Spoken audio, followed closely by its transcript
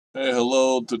Hey,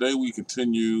 hello. Today we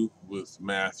continue with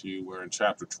Matthew. We're in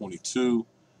chapter 22.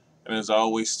 And as I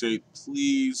always state,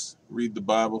 please read the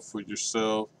Bible for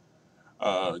yourself.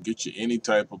 Get you any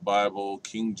type of Bible,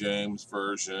 King James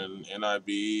Version,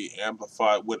 NIV,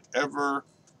 Amplified, whatever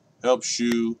helps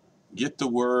you get the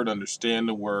word, understand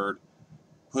the word,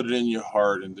 put it in your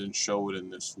heart, and then show it in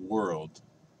this world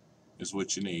is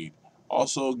what you need.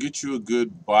 Also, get you a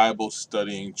good Bible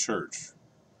studying church.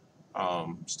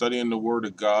 Studying the Word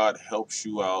of God helps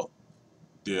you out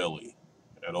daily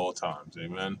at all times.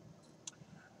 Amen.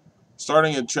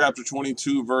 Starting in chapter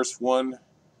 22, verse 1,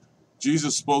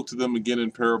 Jesus spoke to them again in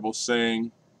parables,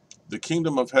 saying, "The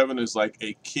kingdom of heaven is like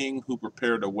a king who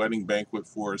prepared a wedding banquet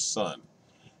for his son.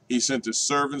 He sent his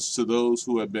servants to those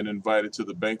who had been invited to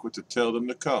the banquet to tell them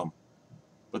to come,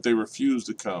 but they refused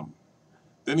to come.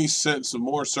 Then he sent some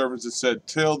more servants and said,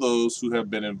 'Tell those who have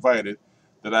been invited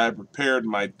that I have prepared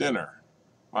my dinner.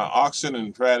 My oxen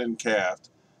and fattened calf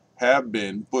have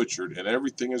been butchered, and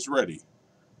everything is ready.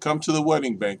 Come to the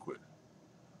wedding banquet.'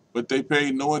 But they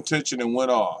paid no attention and went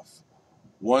off,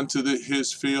 one to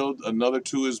his field, another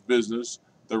to his business.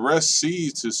 The rest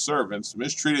seized his servants,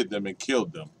 mistreated them, and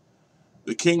killed them.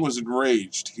 The king was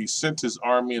enraged. He sent his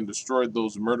army and destroyed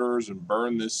those murderers and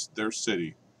burned their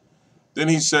city. Then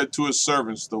he said to his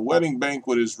servants, 'The wedding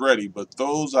banquet is ready, but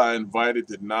those I invited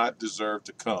did not deserve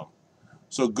to come.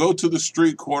 So go to the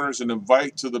street corners and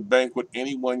invite to the banquet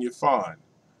anyone you find.'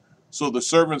 So the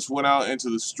servants went out into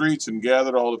the streets and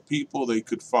gathered all the people they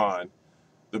could find,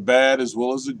 the bad as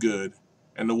well as the good,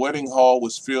 and the wedding hall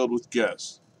was filled with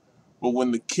guests. But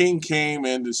when the king came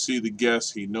in to see the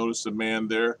guests, he noticed a man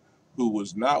there who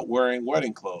was not wearing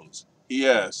wedding clothes. He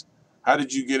asked, 'How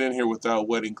did you get in here without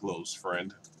wedding clothes,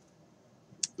 friend?'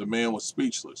 The man was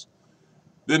speechless.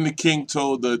 Then the king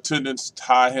told the attendants to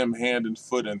tie him hand and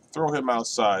foot and throw him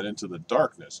outside into the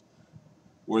darkness,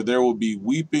 where there will be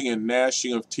weeping and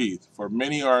gnashing of teeth, for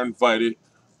many are invited,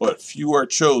 but few are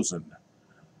chosen."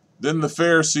 Then the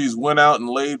Pharisees went out and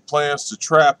laid plans to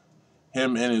trap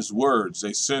him in his words.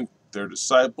 They sent their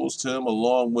disciples to him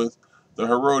along with the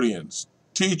Herodians.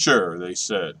 "Teacher," they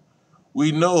said, "we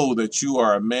know that you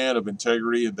are a man of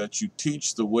integrity and that you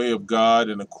teach the way of God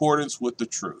in accordance with the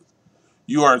truth.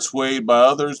 You aren't swayed by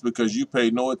others because you pay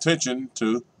no attention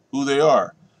to who they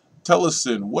are. Tell us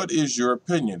then, what is your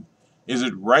opinion? Is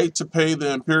it right to pay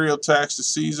the imperial tax to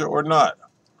Caesar or not?"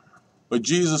 But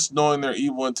Jesus, knowing their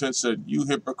evil intent, said, "You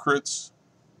hypocrites,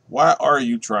 why are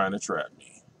you trying to trap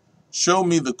me? Show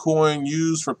me the coin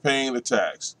used for paying the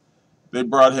tax." They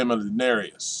brought him a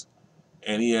denarius,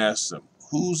 and he asked them,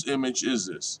 "Whose image is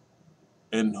this,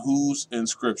 and whose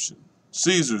inscription?"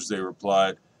 "Caesar's," they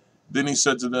replied. Then he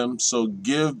said to them, "So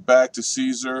give back to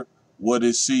Caesar what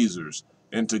is Caesar's,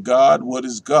 and to God what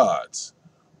is God's."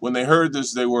 When they heard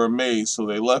this, they were amazed, so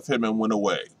they left him and went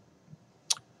away.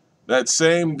 That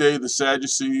same day, the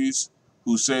Sadducees,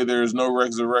 who say there is no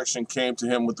resurrection, came to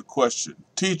him with the question.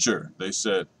 "Teacher," they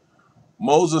said,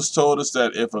 "Moses told us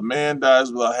that if a man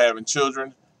dies without having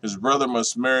children, his brother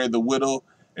must marry the widow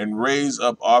and raise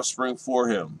up offspring for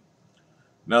him.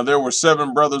 Now there were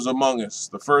 7 brothers among us.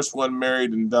 The first one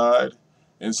married and died,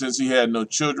 and since he had no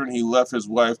children, he left his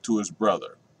wife to his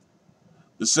brother.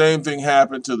 The same thing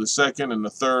happened to the second and the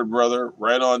third brother,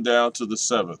 right on down to the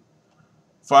seventh.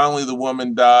 Finally, the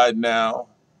woman died. Now,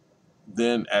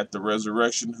 then at the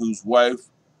resurrection, whose wife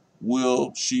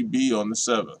will she be on the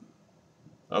seventh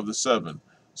of the seven,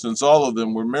 since all of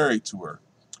them were married to her?"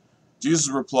 Jesus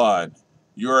replied,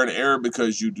 "You are in error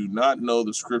because you do not know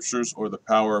the scriptures or the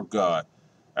power of God.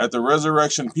 At the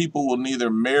resurrection, people will neither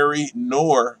marry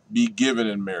nor be given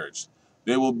in marriage.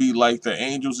 They will be like the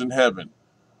angels in heaven.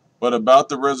 But about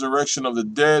the resurrection of the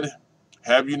dead,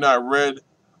 have you not read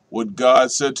what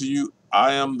God said to you?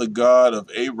 'I am the God of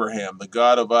Abraham, the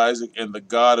God of Isaac, and the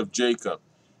God of Jacob.'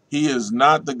 He is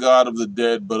not the God of the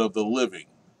dead, but of the living."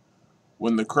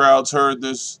 When the crowds heard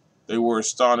this, they were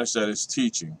astonished at his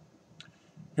teaching.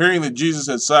 Hearing that Jesus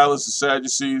had silenced the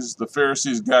Sadducees, the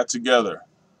Pharisees got together.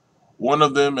 One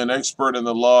of them, an expert in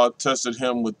the law, tested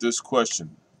him with this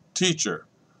question: "Teacher,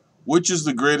 which is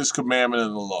the greatest commandment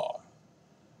in the law?"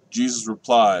 Jesus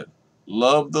replied,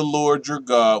 "Love the Lord your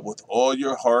God with all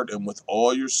your heart and with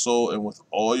all your soul and with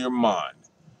all your mind.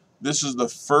 This is the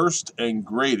first and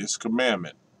greatest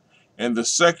commandment. And the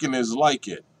second is like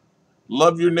it.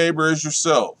 Love your neighbor as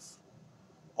yourself.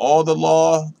 All the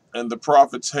law and the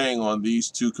prophets hang on these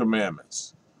 2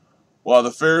 commandments." While the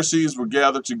Pharisees were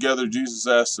gathered together, Jesus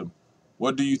asked them,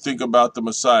 "What do you think about the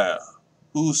Messiah?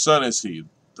 Whose son is he?"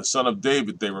 "The son of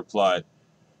David," they replied.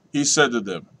 He said to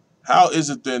them, "How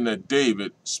is it then that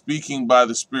David, speaking by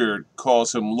the Spirit,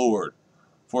 calls him Lord?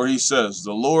 For he says,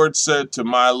 the Lord said to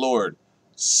my Lord,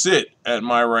 sit at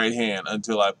my right hand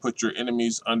until I put your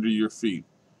enemies under your feet.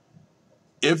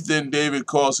 If then David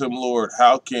calls him Lord,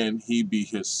 how can he be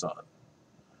his son?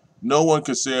 No one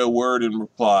could say a word in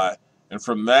reply, and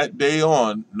from that day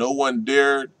on, no one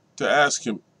dared to ask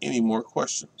him any more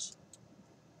questions.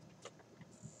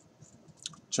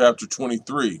 Chapter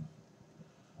 23.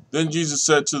 Then Jesus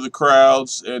said to the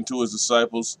crowds and to his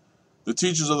disciples, the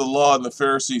teachers of the law and the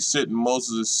Pharisees sit in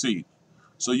Moses' seat.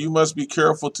 So you must be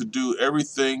careful to do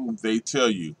everything they tell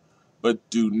you, but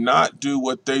do not do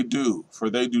what they do, for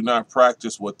they do not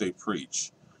practice what they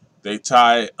preach. They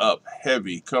tie up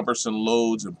heavy, cumbersome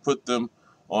loads and put them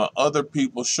on other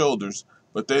people's shoulders,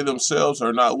 but they themselves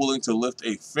are not willing to lift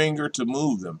a finger to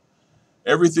move them.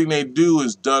 Everything they do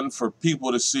is done for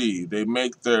people to see. They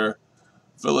make their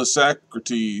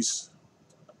phylacteries,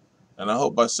 and I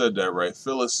hope I said that right,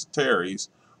 phylacteries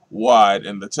wide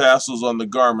and the tassels on the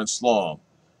garments long.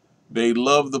 They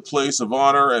love the place of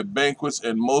honor at banquets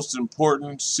and most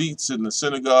important seats in the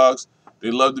synagogues.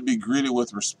 They love to be greeted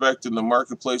with respect in the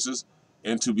marketplaces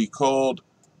and to be called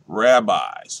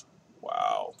rabbis.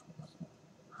 Wow.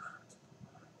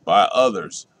 By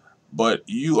others. But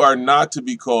you are not to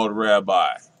be called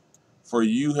rabbi, for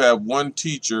you have one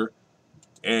teacher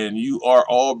and you are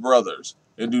all brothers.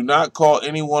 And do not call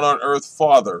anyone on earth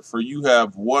father, for you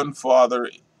have one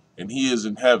Father, and he is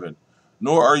in heaven.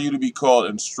 Nor are you to be called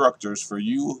instructors, for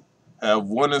you have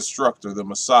one instructor, the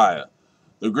Messiah.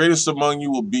 The greatest among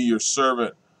you will be your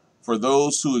servant, for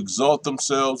those who exalt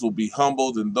themselves will be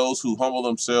humbled, and those who humble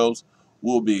themselves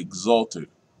will be exalted.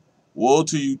 Woe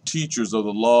to you, teachers of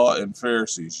the law and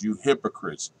Pharisees, you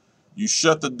hypocrites! You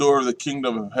shut the door of the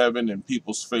kingdom of heaven in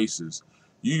people's faces.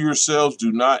 You yourselves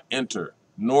do not enter,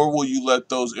 nor will you let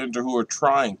those enter who are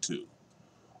trying to.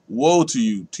 Woe to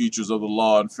you, teachers of the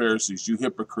law and Pharisees, you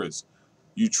hypocrites!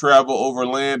 You travel over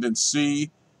land and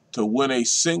sea to win a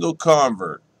single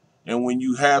convert, and when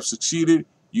you have succeeded,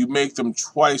 you make them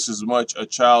twice as much a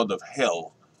child of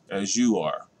hell as you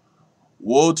are.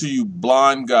 Woe to you,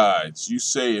 blind guides! You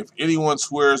say, if anyone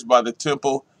swears by the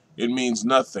temple, it means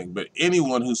nothing, but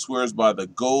anyone who swears by the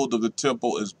gold of the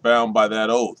temple is bound by that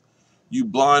oath. You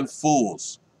blind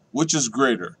fools! Which is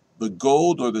greater, the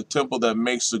gold or the temple that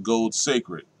makes the gold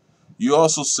sacred? You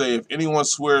also say, if anyone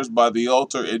swears by the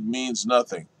altar, it means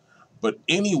nothing, but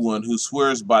anyone who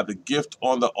swears by the gift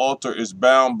on the altar is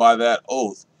bound by that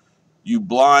oath. You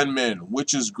blind men,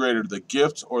 which is greater, the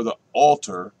gift or the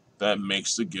altar that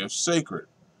makes the gift sacred?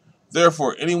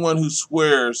 Therefore, anyone who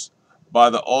swears by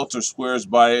the altar swears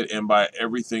by it and by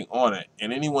everything on it.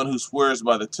 And anyone who swears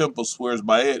by the temple swears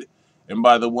by it and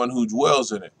by the one who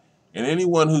dwells in it. And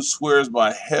anyone who swears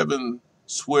by heaven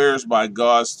swears by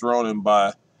God's throne and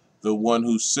by the one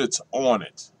who sits on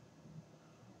it.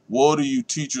 Woe to you,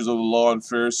 teachers of the law and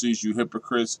Pharisees, you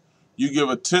hypocrites! You give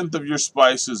a tenth of your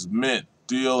spices, mint,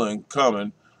 dill, and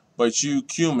cumin, but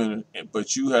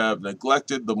you have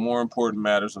neglected the more important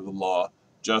matters of the law,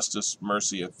 justice,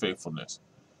 mercy, and faithfulness.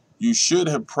 You should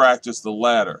have practiced the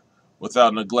latter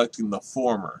without neglecting the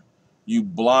former. You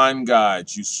blind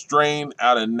guides, you strain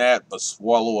out a gnat but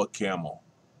swallow a camel.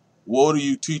 Woe to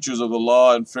you, teachers of the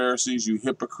law and Pharisees, you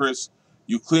hypocrites!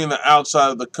 You clean the outside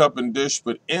of the cup and dish,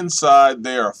 but inside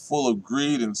they are full of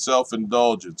greed and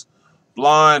self-indulgence.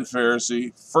 Blind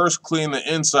Pharisee, first clean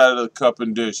the inside of the cup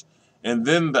and dish, and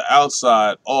then the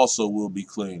outside also will be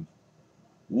clean.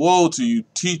 Woe to you,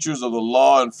 teachers of the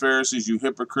law and Pharisees, you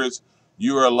hypocrites!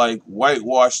 You are like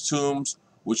whitewashed tombs,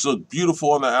 which look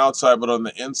beautiful on the outside, but on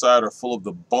the inside are full of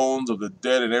the bones of the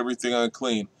dead and everything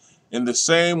unclean. In the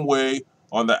same way,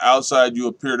 on the outside you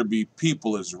appear to be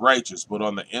people as righteous, but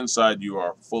on the inside you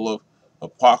are full of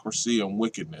hypocrisy and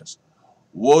wickedness.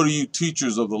 Woe to you,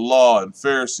 teachers of the law and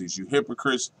Pharisees, you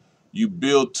hypocrites! You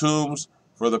build tombs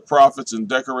for the prophets and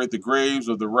decorate the graves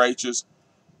of the righteous,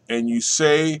 and you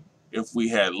say, if we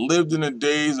had lived in the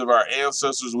days of our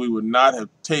ancestors, we would not have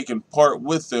taken part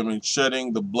with them in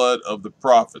shedding the blood of the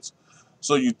prophets.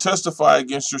 So you testify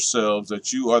against yourselves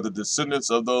that you are the descendants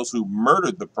of those who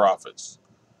murdered the prophets.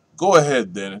 Go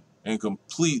ahead then and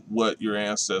complete what your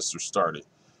ancestors started.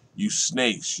 You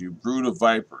snakes, you brood of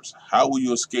vipers, how will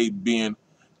you escape being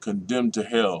condemned to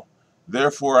hell?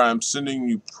 Therefore I am sending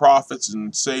you prophets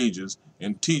and sages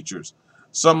and teachers.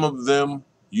 Some of them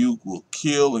you will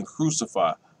kill and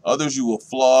crucify. Others you will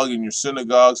flog in your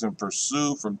synagogues and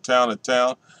pursue from town to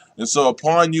town. And so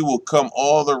upon you will come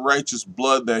all the righteous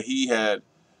blood that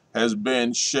has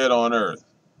been shed on earth,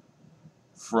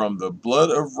 from the blood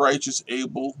of righteous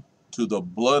Abel to the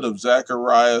blood of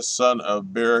Zacharias, son of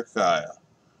Berechiah,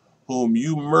 whom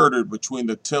you murdered between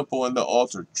the temple and the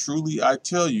altar. Truly I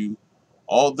tell you,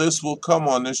 All this will come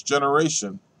on this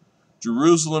generation.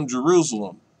 Jerusalem,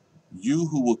 Jerusalem, you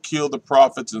who will kill the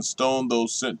prophets and stone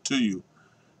those sent to you.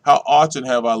 How often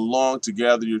have I longed to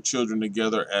gather your children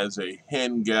together as a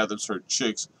hen gathers her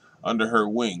chicks under her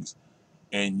wings,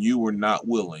 and you were not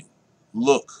willing.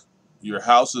 Look, your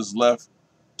house is left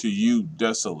to you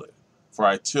desolate. For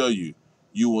I tell you,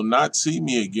 you will not see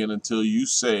me again until you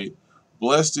say,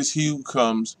 Blessed is he who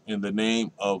comes in the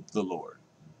name of the Lord.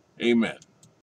 Amen.